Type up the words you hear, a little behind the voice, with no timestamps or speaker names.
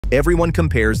Everyone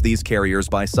compares these carriers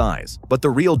by size, but the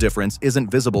real difference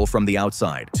isn't visible from the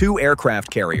outside. Two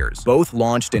aircraft carriers, both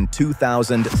launched in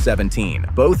 2017,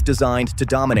 both designed to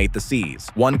dominate the seas.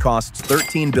 One costs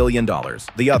 $13 billion,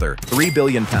 the other £3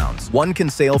 billion. One can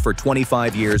sail for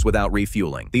 25 years without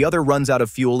refueling. The other runs out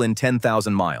of fuel in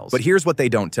 10,000 miles. But here's what they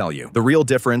don't tell you. The real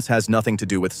difference has nothing to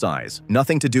do with size,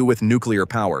 nothing to do with nuclear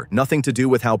power, nothing to do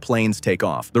with how planes take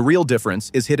off. The real difference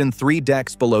is hidden 3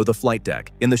 decks below the flight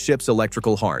deck, in the ship's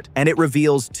electrical heart. And it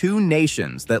reveals 2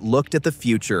 nations that looked at the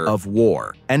future of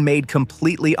war and made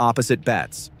completely opposite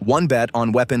bets. One bet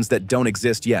on weapons that don't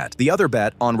exist yet, the other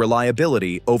bet on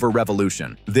reliability over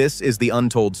revolution. This is the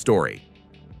untold story.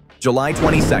 July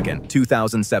 22,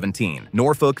 2017,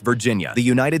 Norfolk, Virginia. The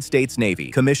United States Navy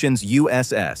commissions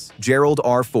USS Gerald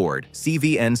R. Ford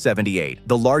CVN-78,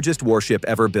 the largest warship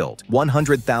ever built.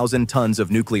 100,000 tons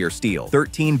of nuclear steel,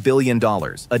 $13 billion,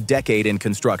 a decade in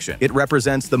construction. It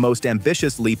represents the most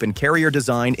ambitious leap in carrier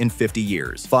design in 50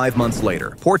 years. 5 months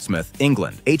later, Portsmouth,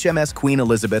 England, HMS Queen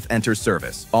Elizabeth enters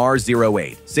service.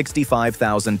 R08,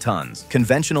 65,000 tons,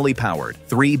 conventionally powered,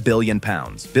 £3 billion,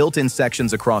 built in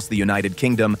sections across the United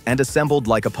Kingdom and assembled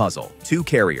like a puzzle. 2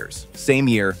 carriers, same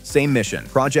year, same mission,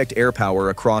 Project Air Power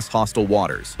across hostile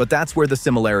waters. But that's where the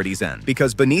similarities end,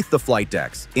 because beneath the flight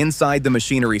decks, inside the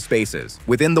machinery spaces,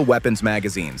 within the weapons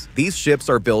magazines, these ships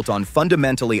are built on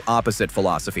fundamentally opposite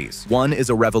philosophies. One is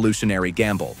a revolutionary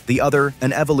gamble, the other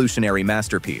an evolutionary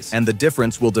masterpiece, and the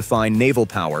difference will define naval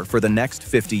power for the next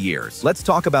 50 years. Let's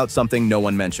talk about something no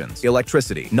one mentions.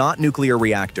 Electricity, not nuclear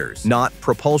reactors, not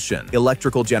propulsion,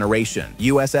 electrical generation.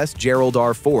 USS Gerald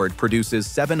R. Ford produces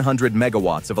 700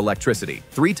 megawatts of electricity,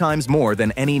 3 times more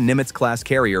than any Nimitz-class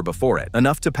carrier before it,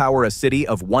 enough to power a city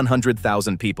of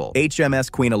 100,000 people.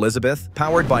 HMS Queen Elizabeth,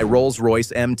 powered by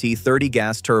Rolls-Royce MT-30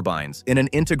 gas turbines in an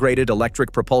integrated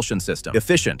electric propulsion system,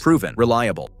 efficient, proven,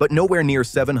 reliable, but nowhere near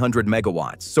 700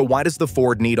 megawatts. So why does the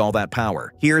Ford need all that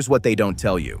power? Here's what they don't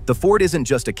tell you. The Ford isn't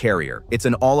just a carrier, it's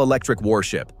an all-electric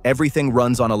warship. Everything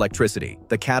runs on electricity.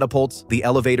 The catapults, the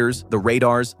elevators, the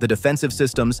radars, the defensive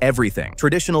systems, everything.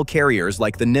 Traditional carriers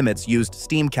like the Nimitz used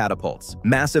steam catapults,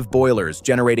 massive boilers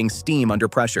generating steam under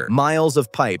pressure, miles of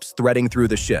pipes threading through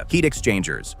the ship, heat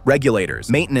exchangers, regulators,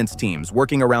 maintenance teams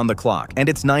working around the clock, and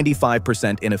it's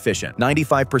 95% inefficient.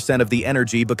 95% of the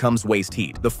energy becomes waste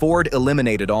heat. The Ford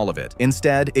eliminated all of it.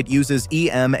 Instead, it uses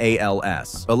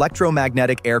EMALS,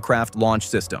 Electromagnetic Aircraft Launch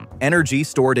System, energy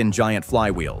stored in giant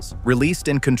flywheels, released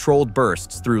in controlled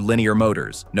bursts through linear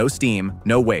motors. No steam,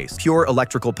 no waste, pure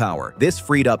electrical power. This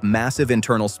freed up massive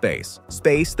internal space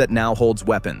that now holds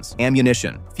weapons,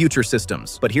 ammunition, future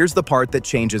systems. But here's the part that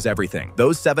changes everything.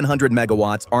 Those 700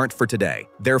 megawatts aren't for today,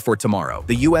 they're for tomorrow.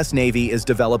 The US Navy is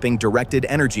developing directed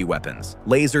energy weapons,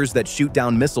 lasers that shoot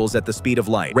down missiles at the speed of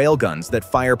light, railguns that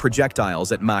fire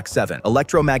projectiles at Mach 7,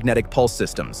 electromagnetic pulse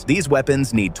systems. These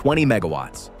weapons need 20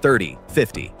 megawatts, 30,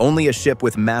 50. Only a ship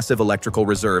with massive electrical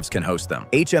reserves can host them.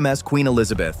 HMS Queen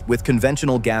Elizabeth, with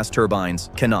conventional gas turbines,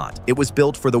 cannot. It was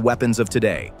built for the weapons of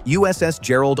today. USS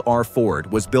Gerald R.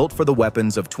 Ford was built for the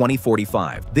weapons of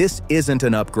 2045. This isn't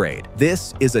an upgrade.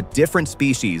 This is a different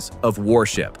species of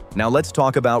warship. Now let's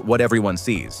talk about what everyone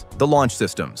sees. The launch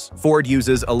systems. Ford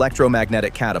uses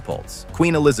electromagnetic catapults.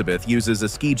 Queen Elizabeth uses a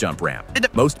ski jump ramp.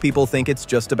 Most people think it's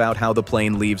just about how the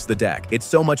plane leaves the deck. It's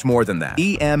so much more than that.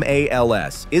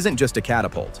 EMALS isn't just a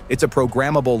catapult. It's a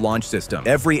programmable launch system.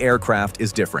 Every aircraft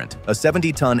is different. A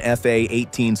 70-ton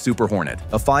FA-18 Super Hornet,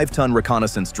 a 5-ton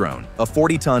reconnaissance drone, a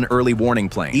 40-ton early warning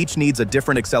plane. Each needs a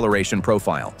different acceleration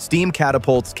profile. Steam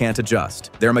catapults can't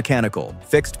adjust. They're mechanical,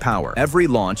 fixed power. Every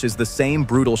launch is the same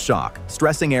brutal shock,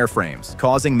 stressing airframes,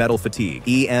 causing metal fatigue.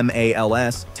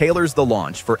 EMALS tailors the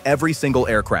launch for every single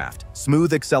aircraft.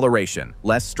 Smooth acceleration,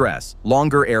 less stress,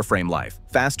 longer airframe life,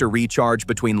 faster recharge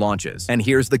between launches. And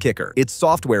here's the kicker. It's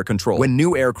software control. When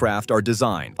new aircraft are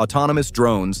designed, autonomous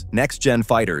drones, next-gen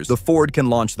fighters, the Ford can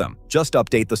launch them. Just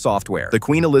update the software. The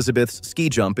Queen Elizabeth's ski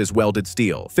jump is welded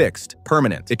steel, fixed,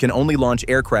 permanent. It can only launch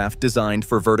aircraft designed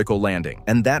for vertical landing.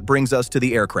 And that brings us to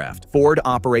the aircraft. Ford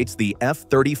operates the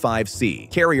F-35C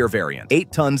carrier variant,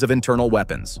 8 tons of internal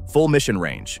weapons, full mission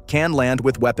range, can land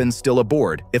with weapons still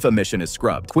aboard if a mission is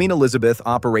scrubbed. Queen Elizabeth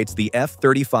operates the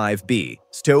F-35B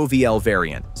STOW VL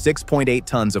variant, 6.8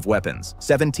 tons of weapons,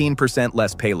 17%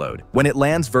 less payload. When it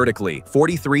lands vertically,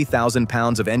 43,000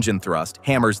 pounds of engine thrust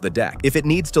hammers the deck. If it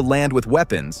needs to land with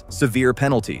weapons, severe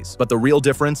penalties. But the real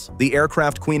difference? The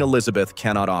aircraft Queen Elizabeth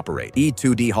cannot operate.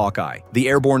 E-2D Hawkeye, the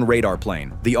airborne radar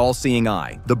plane, the all-seeing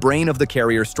eye, the brain of the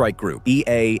carrier strike group,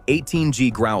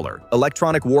 EA-18G Growler,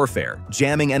 electronic warfare,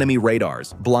 jamming enemy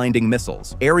radars, blinding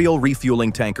missiles, aerial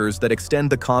refueling tankers that extend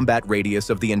the combat combat radius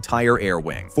of the entire air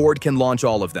wing. Ford can launch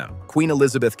all of them. Queen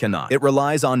Elizabeth cannot. It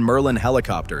relies on Merlin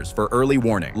helicopters for early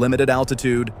warning, limited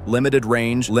altitude, limited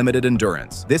range, limited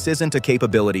endurance. This isn't a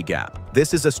capability gap.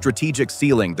 This is a strategic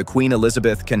ceiling the Queen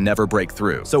Elizabeth can never break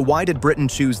through. So why did Britain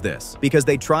choose this? Because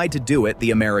they tried to do it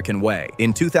the American way.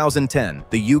 In 2010,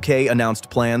 the UK announced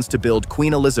plans to build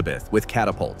Queen Elizabeth with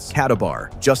catapults.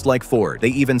 Catabar. Just like Ford, they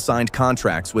even signed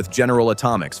contracts with General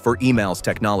Atomics for EMALS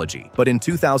technology. But in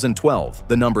 2012,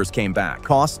 the numbers came back.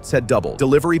 Costs had doubled.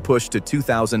 Delivery pushed to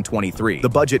 2023. The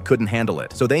budget couldn't handle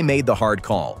it, so they made the hard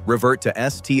call. Revert to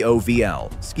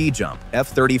STOVL, ski jump,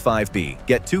 F-35B.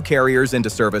 Get 2 carriers into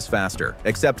service faster.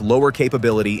 Accept lower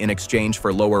capability in exchange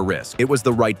for lower risk. It was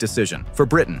the right decision for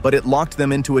Britain, but it locked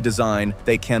them into a design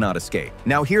they cannot escape.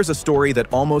 Now here's a story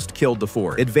that almost killed the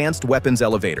Ford. Advanced weapons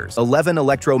elevators. 11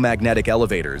 electromagnetic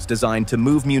elevators designed to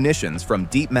move munitions from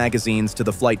deep magazines to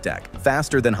the flight deck.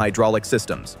 Faster than hydraulic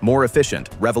systems. More efficient.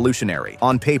 Revolutionary.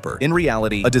 On paper, in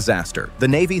reality, a disaster. The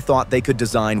Navy thought they could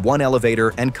design one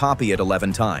elevator and copy it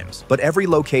 11 times. But every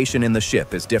location in the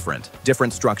ship is different.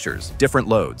 Different structures, different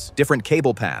loads, different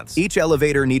cable paths. Each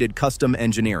elevator needed custom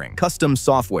engineering, custom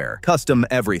software, custom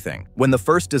everything. When the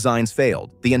first designs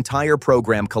failed, the entire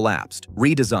program collapsed.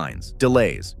 Redesigns,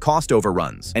 delays, cost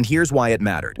overruns. And here's why it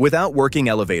mattered. Without working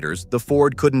elevators, the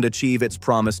Ford couldn't achieve its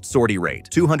promised sortie rate.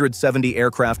 270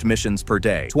 aircraft missions per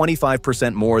day,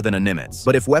 25% more than a Nimitz.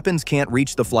 But if weapons can't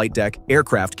reach the flight deck,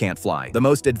 aircraft can't fly. The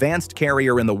most advanced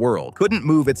carrier in the world couldn't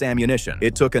move its ammunition.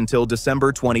 It took until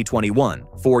December 2021,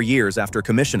 4 years after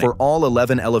commissioning, for all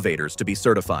 11 elevators to be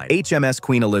certified. HMS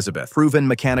Queen Elizabeth, proven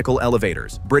mechanical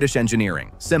elevators, British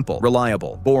engineering, simple,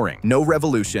 reliable, boring, no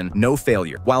revolution, no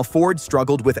failure. While Ford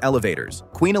struggled with elevators,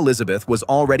 Queen Elizabeth was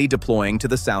already deploying to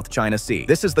the South China Sea.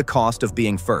 This is the cost of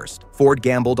being first. Ford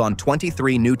gambled on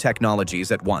 23 new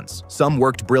technologies at once. Some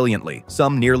worked brilliantly,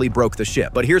 some nearly broke the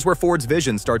ship. But here's where Ford's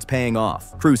vision starts paying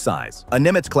off. Crew size. A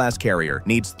Nimitz-class carrier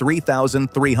needs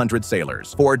 3,300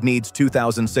 sailors. Ford needs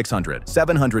 2,600,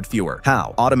 700 fewer.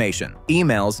 How? Automation.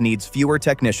 EMALS needs fewer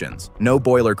technicians, no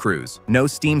boiler crews, no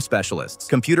steam specialists.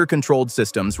 Computer-controlled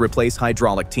systems replace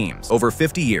hydraulic teams. Over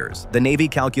 50 years, the Navy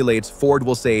calculates Ford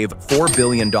will save $4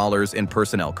 billion in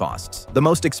personnel costs. The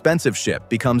most expensive ship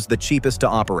becomes the cheapest to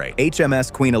operate.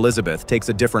 HMS Queen Elizabeth takes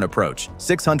a different approach.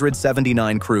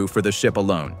 679 crew for the ship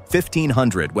alone,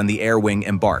 1,500 when the air wing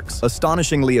embarks.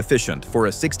 Astonishingly efficient for a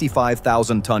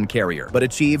 65,000-ton carrier, but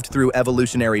achieved through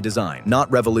evolutionary design, not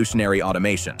revolutionary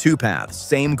automation. 2 paths,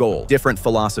 same goal, different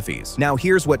philosophies. Now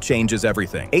here's what changes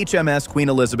everything. HMS Queen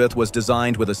Elizabeth was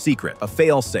designed with a secret, a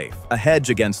fail-safe, a hedge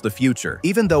against the future.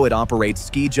 Even though it operates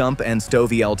ski jump and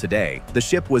STOVL today, the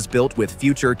ship was built with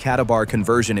future catabar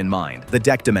conversion in mind. The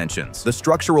deck dimensions, the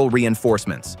structural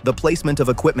reinforcements, the placement of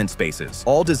equipment spaces,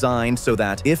 all designed so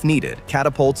that, if needed,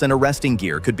 catapults and arresting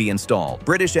gear could be installed.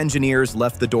 British engineers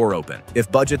left the door open.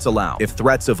 If budgets allow, if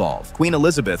threats evolve, Queen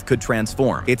Elizabeth could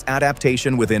transform its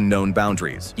adaptation within known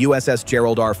boundaries. USS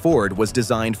Gerald R. Ford was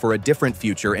designed for a different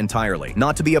future entirely,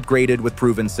 not to be upgraded with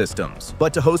proven systems,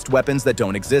 but to host weapons that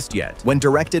don't exist yet. When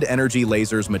directed energy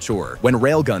lasers mature, when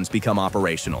railguns become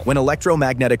operational, when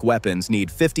electromagnetic weapons need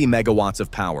 50 megawatts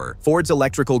of power, Ford's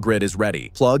electrical grid is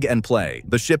ready. Plug and play.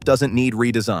 The ship doesn't need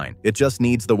redesign, it just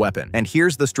needs the weapon. And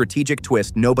here's the strategic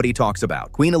twist nobody talks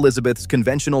about. Queen Elizabeth's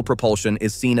conventional propulsion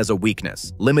is seen as a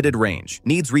weakness. Limited range,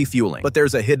 needs refueling. But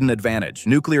there's a hidden advantage.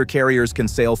 Nuclear carriers can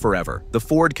sail forever. The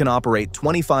Ford can operate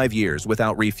 25 years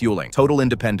without refueling. Total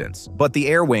independence. But the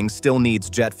air wing still needs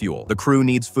jet fuel. The crew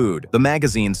needs food. The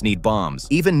magazines need bombs.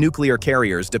 Even nuclear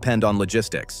carriers depend on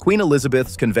logistics. Queen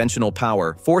Elizabeth's conventional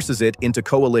power forces it into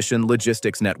coalition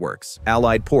logistics networks,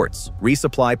 allied ports,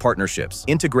 resupply partnerships,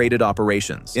 integrated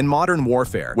operations. In modern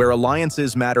warfare, where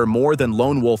alliances matter more than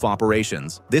lone wolf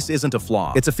operations, this isn't a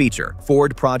flaw, it's a feature.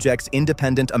 Ford projects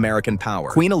independent American power.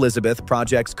 Queen Elizabeth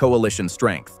projects coalition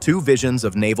strength. 2 visions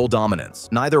of naval dominance,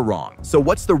 neither wrong. So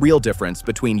what's the real difference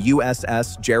between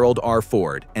USS Gerald R.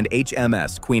 Ford and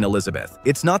HMS Queen Elizabeth?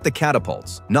 It's not the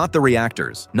catapults, not the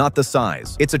reactors, not the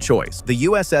size. It's a choice. The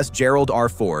USS Gerald R.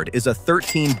 Ford is a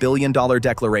 $13 billion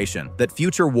declaration that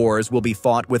future wars will be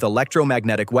fought with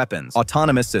electromagnetic weapons,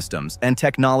 autonomous systems, and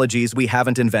technologies we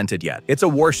haven't invented yet. It's a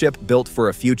warship built for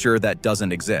a future that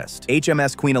doesn't exist.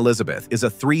 HMS Queen Elizabeth is a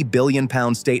 £3 billion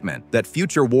statement that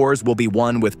future wars will be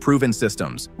won with proven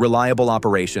systems, reliable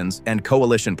operations, and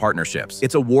coalition partnerships.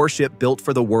 It's a warship built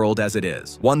for the world as it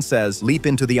is. One says, leap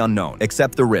into the unknown,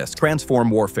 accept the risk, transform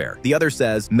warfare. The other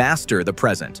says, master the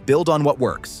present, build on what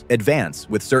works, advance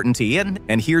with certainty.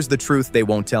 And here's the truth they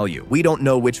won't tell you. We don't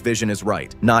know which vision is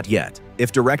right. Not yet.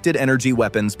 If directed energy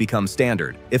weapons become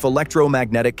standard, if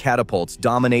electromagnetic catapults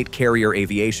dominate carrier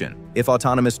aviation, If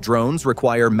autonomous drones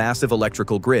require massive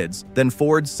electrical grids, then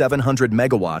Ford's 700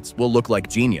 megawatts will look like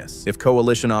genius. If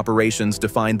coalition operations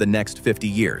define the next 50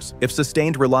 years, if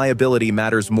sustained reliability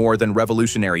matters more than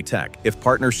revolutionary tech, if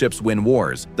partnerships win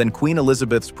wars, then Queen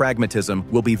Elizabeth's pragmatism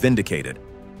will be vindicated.